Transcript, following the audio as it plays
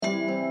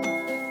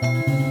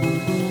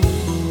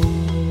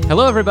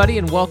Hello, everybody,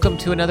 and welcome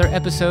to another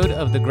episode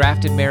of the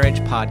Grafted Marriage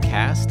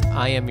Podcast.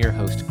 I am your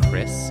host,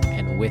 Chris,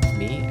 and with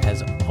me,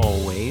 as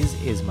always,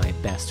 is my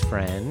best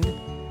friend,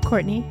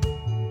 Courtney.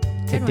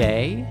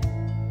 Today,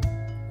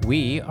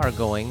 we are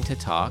going to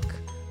talk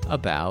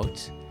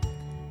about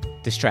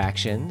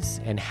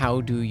distractions and how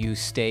do you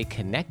stay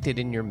connected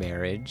in your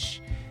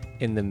marriage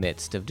in the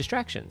midst of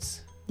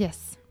distractions.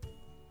 Yes.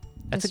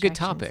 That's a good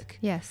topic.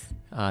 Yes.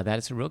 That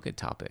is a real good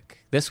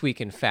topic. This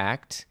week, in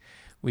fact,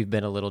 we've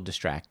been a little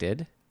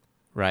distracted.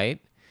 Right?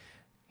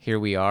 Here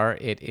we are.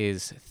 It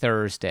is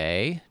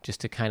Thursday,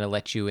 just to kind of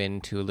let you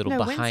into a little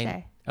behind.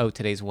 Wednesday. Oh,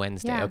 today's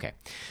Wednesday. Yeah. Okay.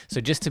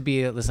 So just to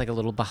be it's like a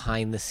little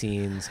behind the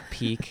scenes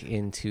peek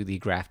into the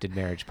Grafted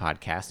Marriage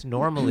Podcast.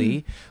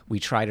 Normally,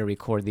 we try to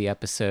record the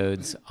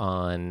episodes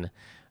on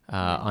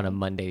a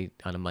Monday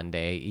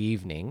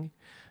evening,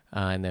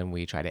 and then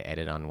we try to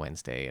edit on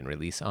Wednesday and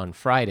release on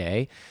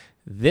Friday.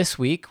 This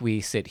week, we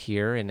sit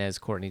here, and as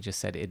Courtney just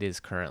said, it is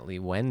currently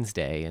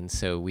Wednesday, and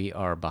so we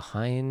are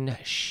behind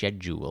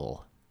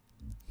schedule.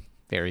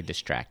 Very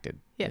distracted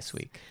this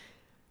week.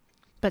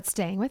 But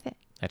staying with it.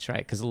 That's right,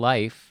 because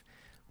life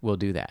will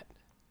do that.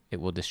 It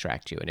will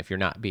distract you, and if you're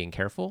not being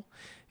careful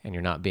and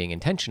you're not being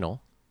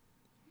intentional,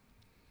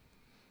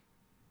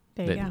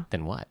 then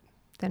what?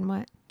 Then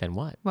what? Then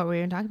what? What were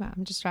you going to talk about?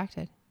 I'm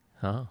distracted.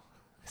 Oh,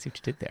 I see what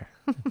you did there.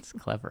 That's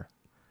clever.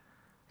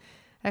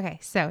 Okay,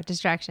 so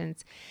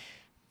distractions.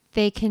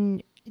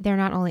 They're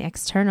not only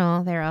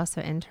external, they're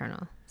also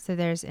internal. So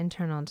there's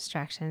internal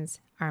distractions,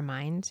 our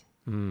mind.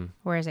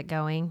 Where is it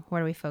going?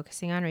 What are we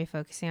focusing on? Are we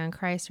focusing on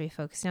Christ? Are we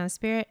focusing on the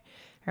Spirit?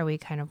 Are we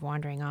kind of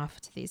wandering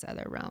off to these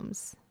other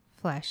realms,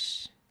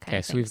 flesh?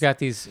 Okay, so we've got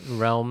these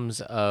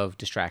realms of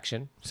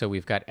distraction. So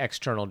we've got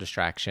external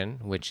distraction,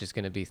 which is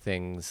going to be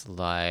things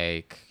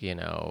like,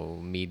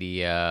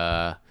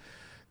 media,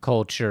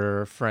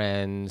 culture,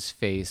 friends,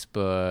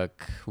 Facebook,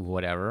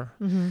 whatever.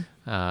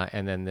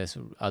 And then this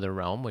other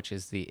realm, which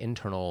is the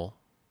internal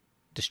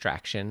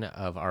distraction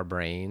of our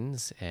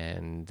brains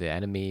and the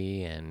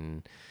enemy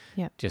and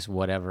just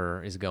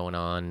whatever is going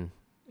on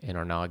in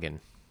our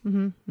noggin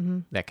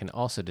that can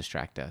also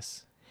distract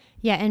us.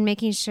 Yeah, and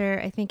making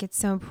sure, I think it's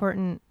so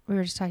important. We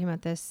were just talking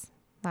about this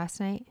last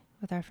night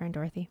with our friend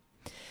Dorothy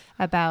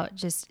about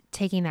just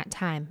taking that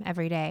time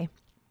every day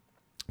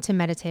to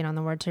meditate on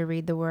the word, to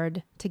read the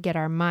word, to get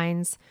our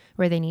minds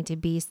where they need to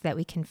be so that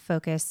we can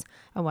focus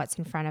on what's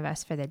in front of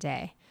us for the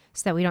day,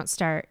 so that we don't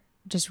start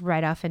just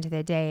right off into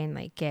the day and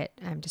diget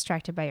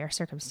distracted by our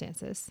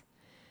circumstances.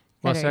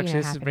 Well, so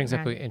actually this brings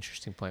up an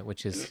interesting point,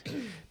 which is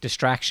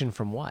distraction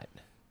from what?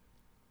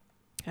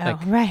 Oh,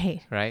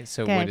 right. Right?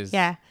 So Good. what is...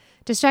 Yeah.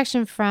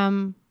 Distraction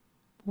from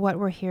what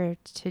we're here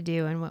to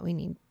do and what we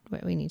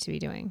need to be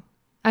doing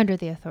under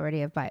the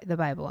authority of the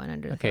Bible and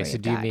under the authority of God. Okay, so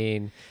do you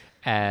mean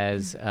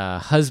as a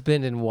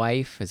husband and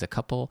wife, as a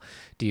couple?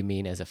 Do you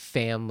mean as a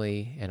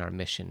family and our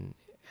mission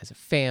as a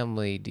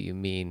family? Do you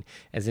mean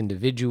as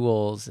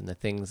individuals and the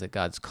things that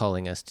God's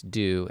calling us to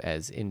do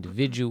as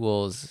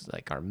individuals,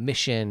 like our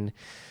mission?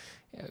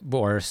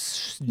 Or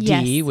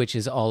D, which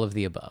is all of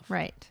the above.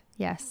 Right.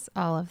 Yes,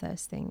 all of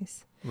those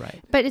things.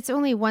 Right. But it's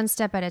only one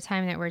step at a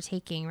time that we're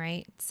taking,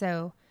 right?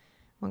 So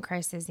when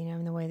Christ says,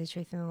 I'm the way, the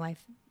truth, and the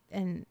life,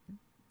 and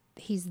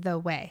he's the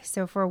way.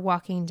 So if we're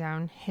walking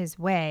down his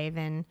way,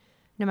 then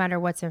no matter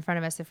what's in front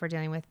of us, if we're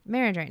dealing with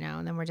marriage right now,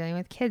 and then we're dealing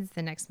with kids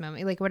the next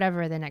moment, like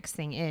whatever the next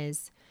thing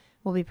is,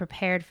 we'll be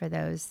prepared for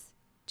those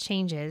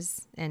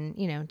changes and,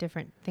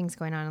 different things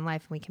going on in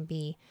life. And we can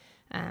be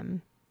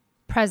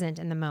present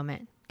in the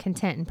moment,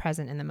 content and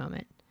present in the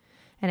moment.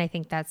 And I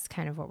think that's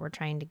kind of what we're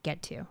trying to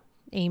get to,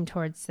 aim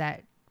towards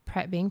that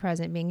being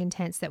present, being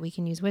content, so that we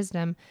can use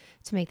wisdom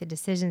to make the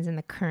decisions in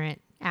the current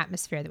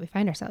atmosphere that we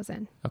find ourselves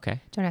in. Okay.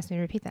 Don't ask me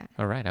to repeat that.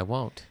 All right, I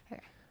won't. Okay.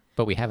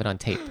 But we have it on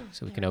tape,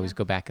 so we can always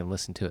go back and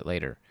listen to it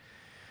later.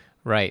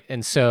 Right.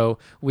 And so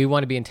we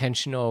want to be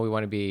intentional. We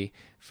want to be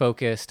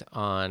focused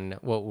on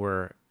what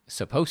we're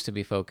supposed to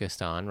be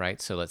focused on,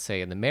 right? So let's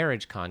say in the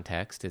marriage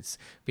context, it's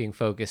being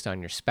focused on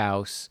your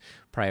spouse,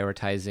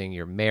 prioritizing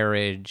your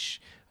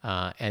marriage,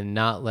 and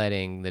not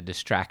letting the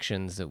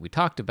distractions that we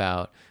talked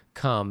about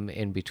come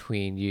in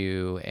between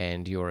you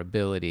and your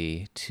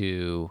ability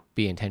to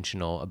be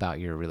intentional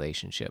about your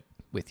relationship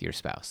with your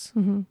spouse.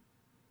 Mm-hmm.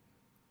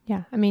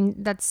 Yeah. I mean,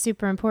 that's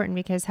super important,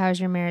 because how's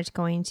your marriage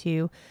going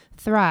to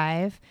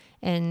thrive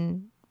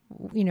and,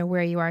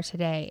 where you are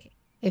today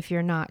if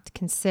you're not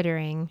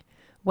considering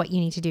what you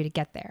need to do to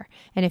get there?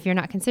 And if you're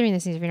not considering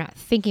those things, if you're not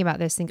thinking about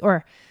those things,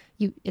 or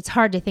it's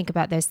hard to think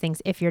about those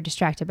things if you're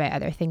distracted by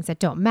other things that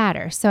don't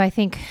matter. So I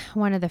think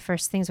one of the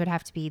first things would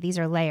have to be, these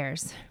are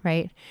layers,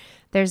 right?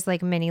 There's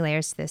many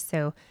layers to this.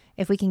 So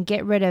if we can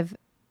get rid of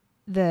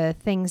the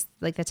things,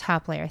 like the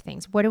top layer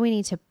things, what do we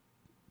need to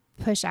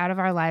push out of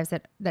our lives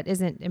that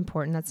isn't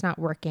important, that's not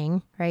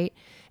working, right?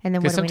 And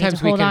then what do we need to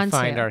hold on to? Sometimes we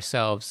can find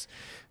ourselves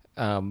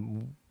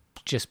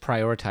just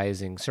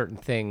prioritizing certain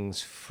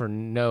things for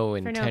no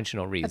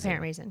intentional reason.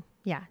 Apparent reason.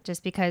 Yeah,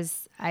 just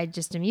because I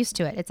just am used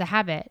to it. It's a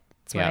habit.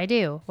 It's what I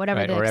do, whatever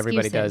right. the Or excuse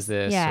everybody is. does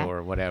this Yeah.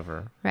 or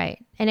whatever.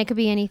 Right. And it could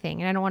be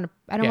anything. And I don't want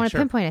to Sure.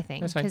 pinpoint a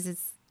thing That's fine. because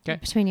it's Okay.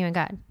 between you and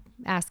God.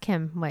 Ask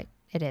him what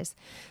it is.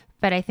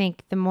 But I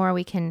think the more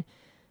we can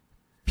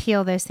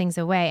peel those things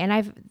away,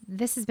 and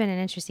this has been an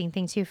interesting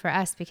thing too for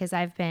us, because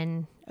I've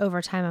been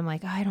over time, I'm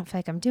like, oh, I don't feel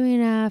like I'm doing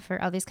enough,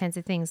 or all these kinds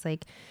of things.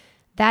 Like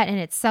that in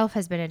itself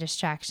has been a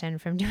distraction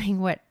from doing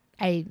what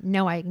I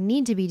know I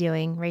need to be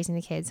doing, raising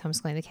the kids,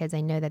 homeschooling the kids.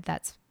 I know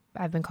that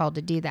I've been called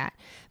to do that,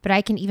 but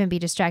I can even be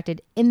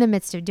distracted in the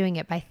midst of doing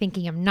it by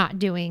thinking I'm not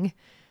doing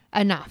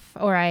enough,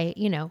 or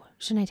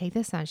shouldn't I take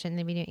this on? Shouldn't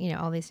they be doing,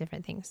 all these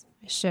different things,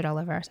 should all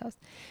over ourselves.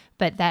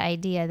 But that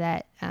idea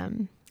that,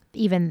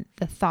 even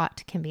the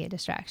thought can be a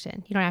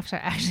distraction. You don't have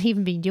to actually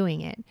even be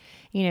doing it,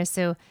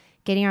 so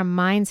getting our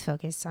minds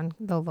focused on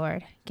the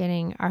Lord,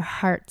 getting our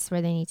hearts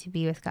where they need to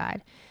be with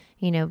God,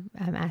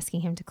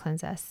 asking him to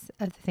cleanse us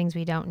of the things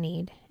we don't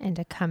need and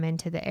to come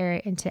into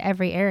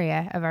every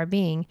area of our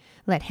being,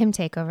 let him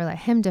take over, let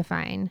him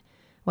define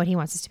what he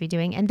wants us to be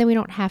doing. And then we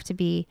don't have to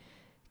be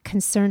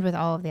concerned with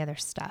all of the other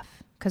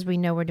stuff because we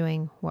know we're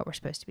doing what we're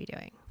supposed to be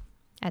doing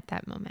at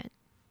that moment.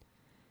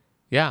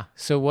 Yeah.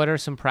 So what are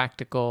some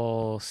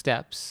practical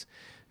steps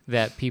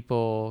that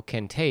people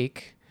can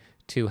take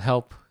to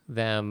help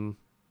them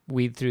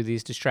weed through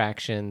these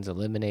distractions,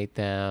 eliminate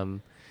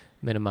them,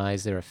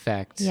 minimize their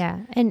effects?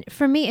 Yeah. And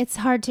for me, it's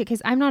hard to,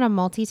 because I'm not a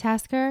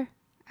multitasker.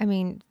 I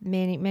mean,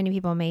 many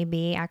people may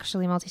be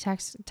actually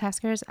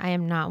multitaskers. I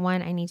am not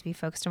one. I need to be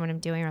focused on what I'm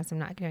doing or else I'm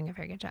not doing a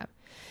very good job.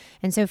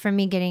 And so for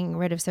me, getting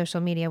rid of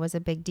social media was a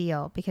big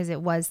deal because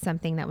it was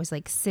something that was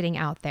like sitting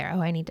out there.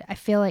 Oh, I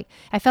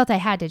felt I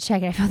had to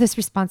check it. I felt this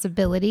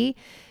responsibility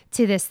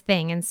to this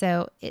thing. And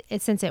so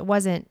since it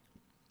wasn't,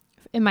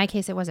 in my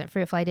case, it wasn't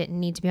fruitful. I didn't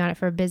need to be on it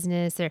for a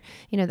business or,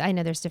 I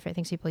know there's different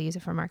things people use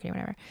it for, marketing,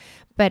 whatever.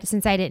 But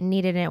since I didn't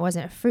need it and it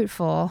wasn't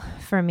fruitful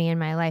for me in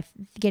my life,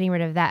 getting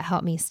rid of that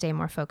helped me stay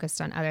more focused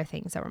on other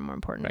things that were more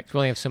important. Right. You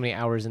only have so many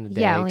hours in the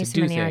day. Yeah, only to so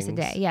do many things. hours a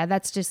day. Yeah,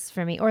 that's just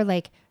for me. Or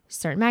like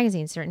certain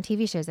magazines, certain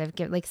TV shows.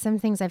 Some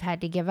things I've had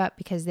to give up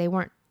because they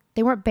weren't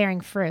bearing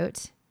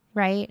fruit,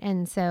 right?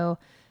 And so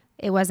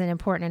it wasn't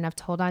important enough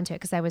to hold on to it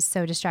because I was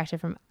so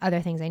distracted from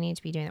other things I needed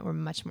to be doing that were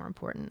much more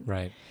important.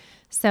 Right.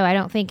 So I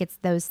don't think it's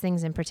those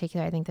things in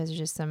particular. I think those are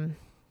just some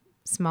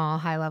small,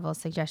 high level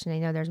suggestions. I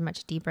know there's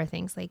much deeper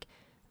things, like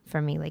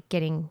for me, like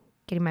getting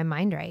my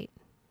mind right,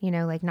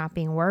 like not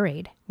being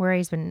worried.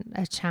 Worry's been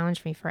a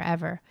challenge for me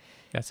forever.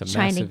 That's a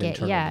massive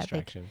internal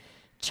distraction. Like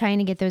trying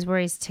to get those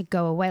worries to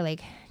go away,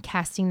 like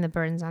casting the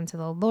burdens onto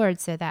the Lord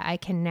so that I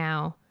can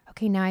now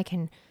I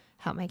can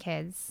help my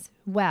kids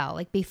well,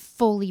 like be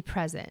fully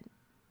present.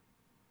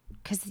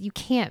 Because you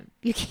can't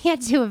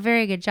do a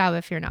very good job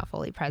if you're not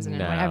fully present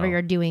in whatever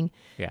you're doing.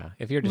 Yeah,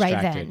 if you're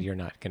distracted, right then. you're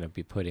not going to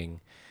be putting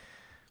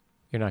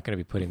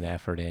the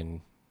effort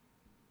in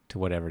to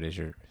whatever it is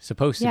you're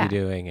supposed to be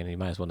doing, and you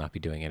might as well not be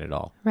doing it at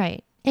all.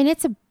 Right, and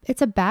it's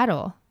a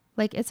battle.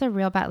 Like it's a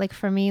real battle. Like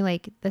for me,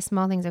 like the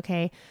small things,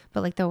 okay,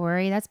 but like the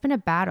worry, that's been a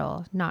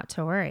battle not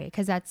to worry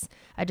because that's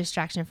a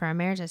distraction for our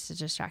marriage. It's a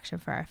distraction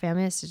for our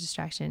family. It's a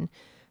distraction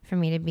for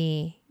me to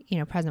be,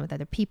 present with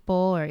other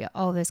people or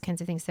all those kinds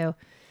of things. So.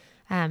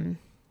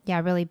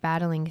 Really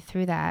battling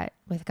through that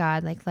with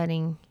God, like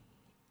letting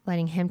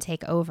him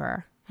take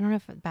over. I don't know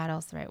if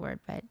battle's the right word,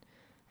 but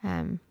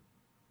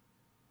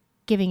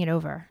giving it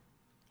over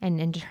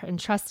and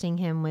trusting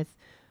him with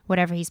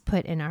whatever he's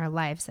put in our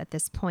lives at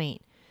this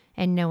point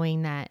and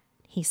knowing that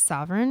he's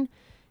sovereign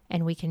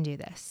and we can do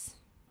this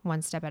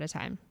one step at a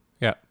time.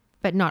 Yeah.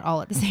 But not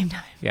all at the same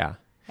time. Yeah.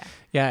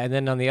 Yeah, and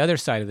then on the other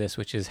side of this,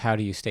 which is how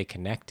do you stay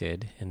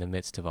connected in the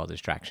midst of all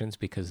distractions?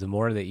 Because the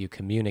more that you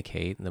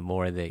communicate and the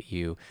more that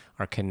you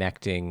are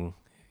connecting,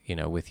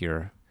 with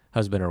your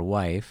husband or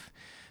wife,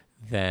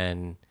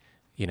 then,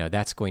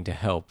 that's going to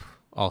help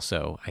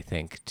also, I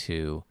think,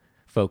 to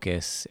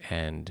focus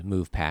and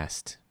move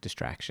past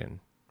distraction,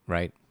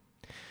 right?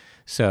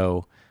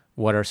 So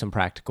what are some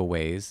practical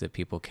ways that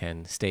people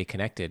can stay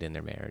connected in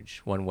their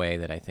marriage? One way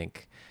that I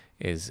think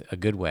is a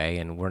good way,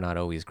 and we're not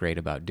always great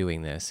about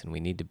doing this, and we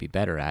need to be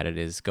better at it,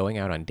 is going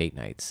out on date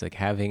nights, like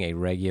having a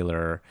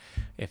regular,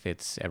 if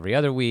it's every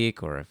other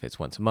week or if it's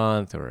once a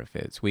month or if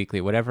it's weekly,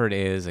 whatever it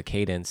is, a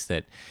cadence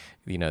that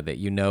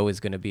is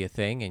going to be a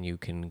thing, and you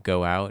can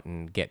go out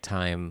and get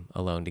time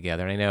alone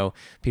together. And I know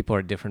people are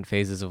at different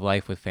phases of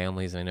life with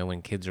families, and I know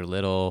when kids are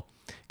little,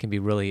 it can be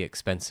really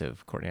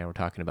expensive. Courtney and I were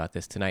talking about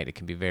this tonight. It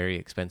can be very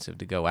expensive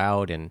to go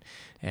out and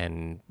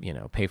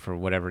pay for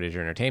whatever it is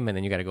your entertainment.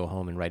 Then you got to go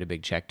home and write a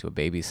big check to a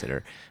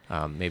babysitter.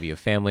 Maybe a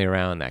family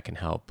around that can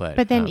help.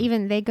 But then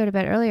even they go to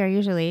bed earlier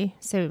usually.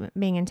 So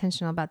being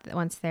intentional about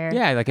once they're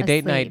like a date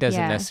asleep, night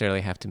doesn't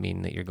necessarily have to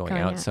mean that you're going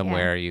out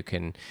somewhere. You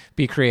can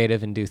be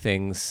creative and do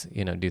things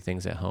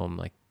at home,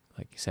 like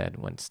you said,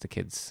 once the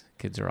kids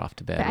are off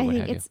to bed. But I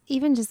think it's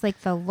even just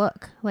like the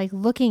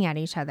looking at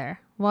each other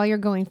while you're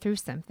going through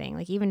something.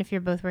 Like even if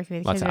you're both working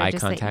with Lots kids, of or eye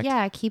just contact.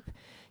 like,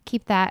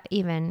 keep that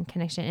even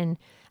connection. And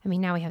I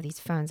mean, now we have these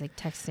phones like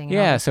texting. And all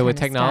Yeah. this So with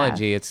kind of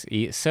technology, stuff.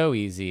 it's so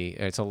easy.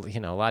 It's a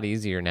lot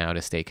easier now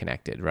to stay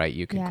connected, right?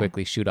 You can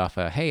quickly shoot off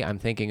a, hey, I'm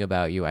thinking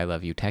about you, I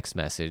love you text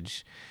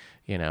message,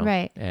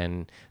 Right.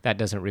 and that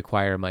doesn't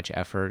require much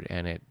effort,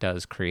 and it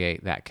does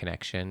create that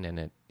connection, and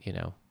it,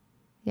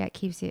 Yeah, it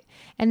keeps you.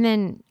 And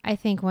then I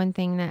think one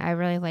thing that I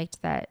really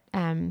liked that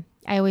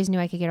I always knew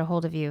I could get a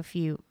hold of you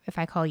if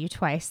I call you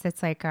twice.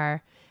 That's like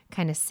our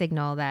kind of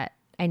signal that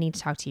I need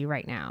to talk to you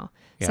right now.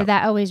 Yeah. So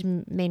that always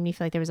made me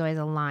feel like there was always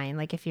a line.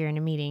 Like if you're in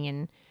a meeting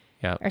and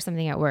or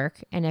something at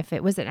work, and if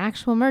it was an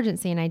actual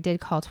emergency and I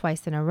did call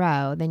twice in a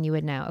row, then you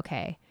would know,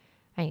 okay,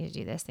 I need to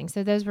do this thing.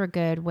 So those were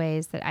good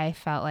ways that I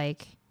felt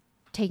like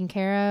taken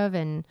care of.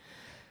 And,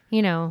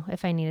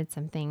 if I needed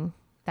something,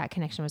 that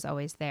connection was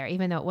always there,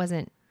 even though it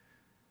wasn't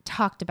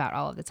talked about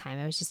all of the time.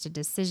 It was just a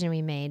decision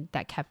we made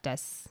that kept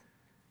us,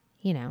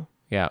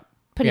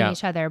 putting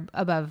each other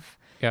above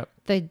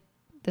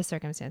the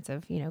circumstance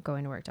of,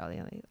 going to work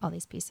to all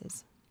these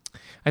pieces.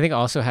 I think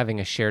also having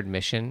a shared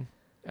mission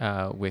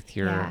with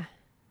your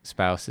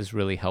spouse is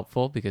really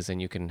helpful, because then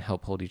you can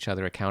help hold each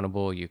other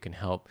accountable. You can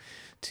help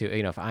to,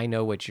 if I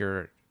know what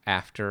you're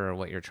after or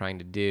what you're trying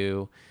to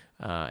do,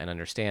 and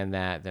understand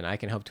that, then I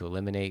can help to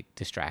eliminate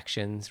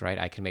distractions, right?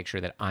 I can make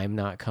sure that I'm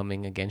not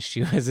coming against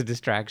you as a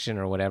distraction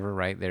or whatever,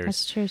 right?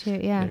 That's true too,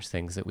 yeah. There's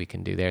things that we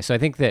can do there. So I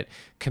think that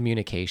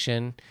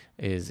communication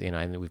is,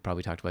 I think we've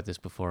probably talked about this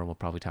before, and we'll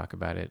probably talk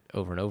about it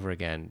over and over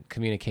again.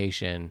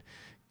 Communication,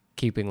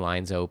 keeping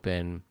lines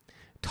open,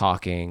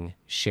 talking,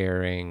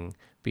 sharing,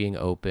 being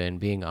open,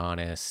 being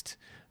honest,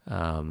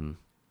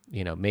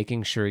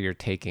 making sure you're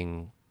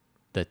taking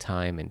the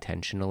time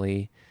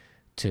intentionally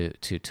to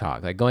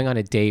talk. Like going on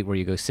a date where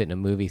you go sit in a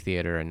movie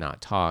theater and not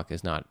talk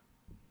is not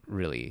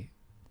really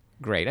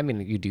great. I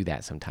mean, you do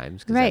that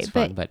sometimes because that's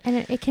fun, but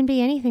and it can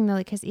be anything though,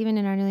 because even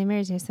in our newly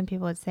married, some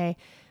people would say,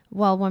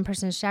 well, one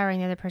person is showering,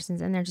 the other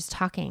person's in there just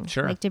talking,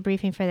 like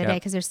debriefing for the day,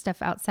 because there's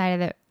stuff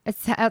outside of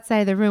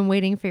the room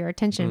waiting for your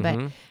attention. But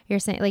you're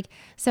saying like,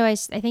 so I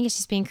think it's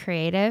just being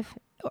creative,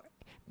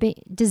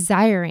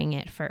 desiring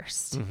it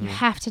first. You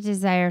have to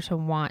desire to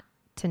want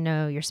to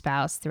know your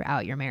spouse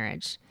throughout your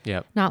marriage.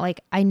 Yep. Not like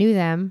I knew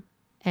them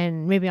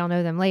and maybe I'll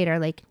know them later.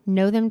 Like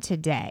know them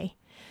today.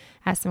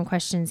 Ask them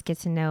questions, get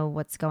to know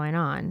what's going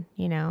on,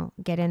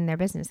 get in their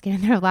business, get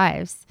in their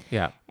lives.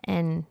 Yeah.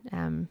 And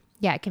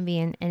it can be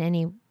in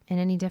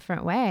any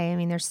different way. I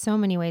mean, there's so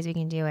many ways we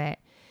can do it.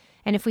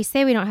 And if we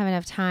say we don't have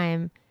enough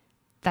time,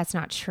 that's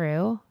not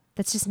true.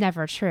 That's just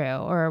never true.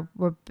 Or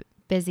we're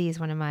busy is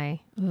one of my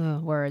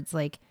words.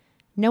 Like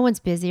no one's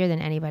busier than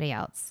anybody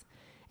else.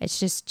 It's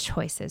just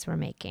choices we're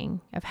making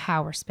of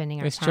how we're spending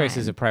our time. It's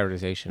choices of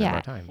prioritization of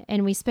our time.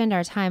 And we spend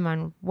our time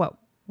on what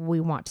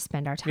we want to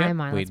spend our time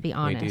on. Let's be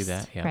honest. We do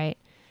that, right?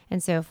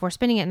 And so if we're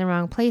spending it in the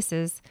wrong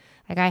places,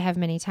 like I have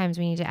many times,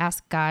 we need to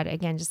ask God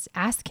again, just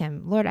ask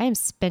him, Lord, I am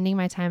spending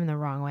my time in the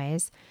wrong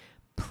ways.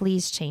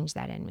 Please change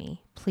that in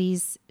me.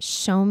 Please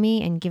show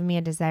me and give me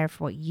a desire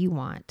for what you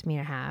want me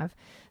to have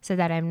so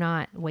that I'm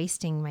not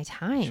wasting my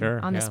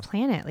time on this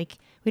planet. Like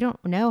we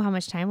don't know how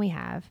much time we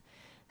have.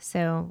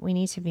 So we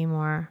need to be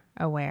more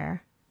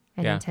aware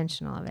and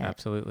intentional of it.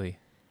 Absolutely.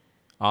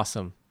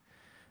 Awesome.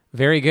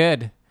 Very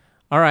good.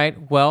 All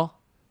right. Well,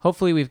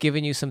 hopefully we've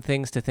given you some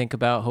things to think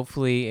about.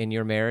 Hopefully in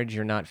your marriage,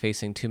 you're not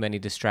facing too many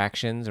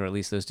distractions, or at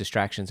least those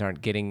distractions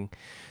aren't getting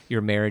your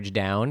marriage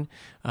down.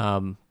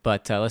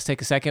 But let's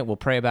take a second. We'll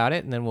pray about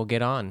it and then we'll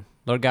get on.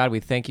 Lord God, we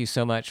thank you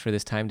so much for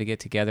this time to get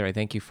together. I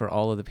thank you for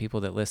all of the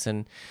people that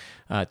listen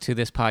to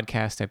this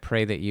podcast. I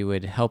pray that you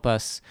would help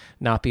us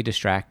not be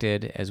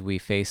distracted as we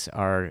face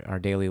our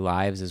daily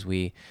lives, as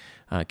we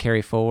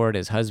carry forward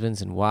as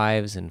husbands and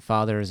wives and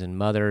fathers and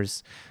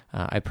mothers.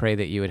 I pray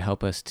that you would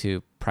help us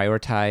to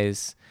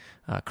prioritize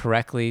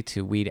correctly,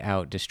 to weed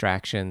out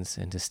distractions,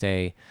 and to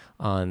stay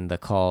on the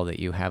call that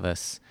you have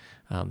us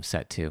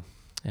set to.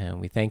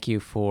 And we thank you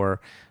for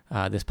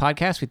this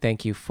podcast. We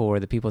thank you for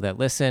the people that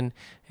listen,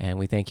 and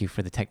we thank you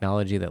for the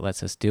technology that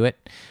lets us do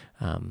it.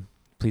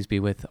 Please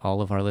be with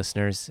all of our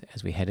listeners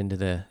as we head into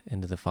the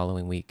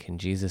following week. In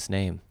Jesus'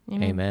 name,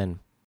 amen.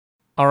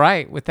 All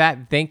right. With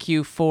that, thank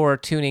you for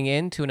tuning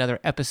in to another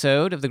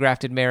episode of the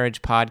Grafted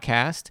Marriage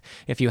Podcast.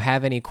 If you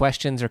have any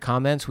questions or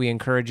comments, we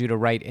encourage you to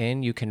write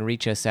in. You can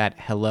reach us at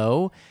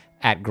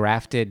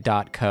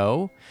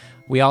hello@grafted.co.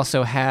 We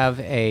also have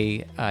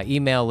a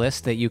email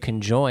list that you can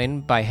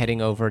join by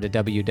heading over to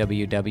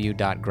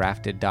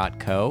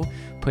www.grafted.co.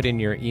 Put in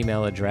your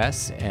email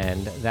address,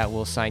 and that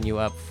will sign you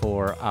up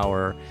for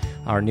our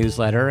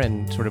newsletter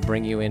and sort of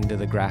bring you into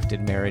the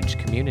Grafted Marriage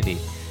community.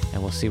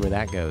 And we'll see where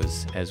that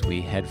goes as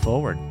we head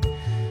forward.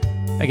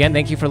 Again,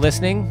 thank you for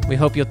listening. We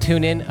hope you'll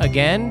tune in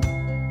again.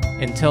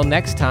 Until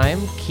next time,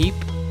 keep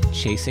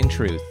chasing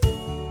truth.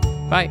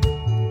 Bye.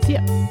 See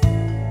ya.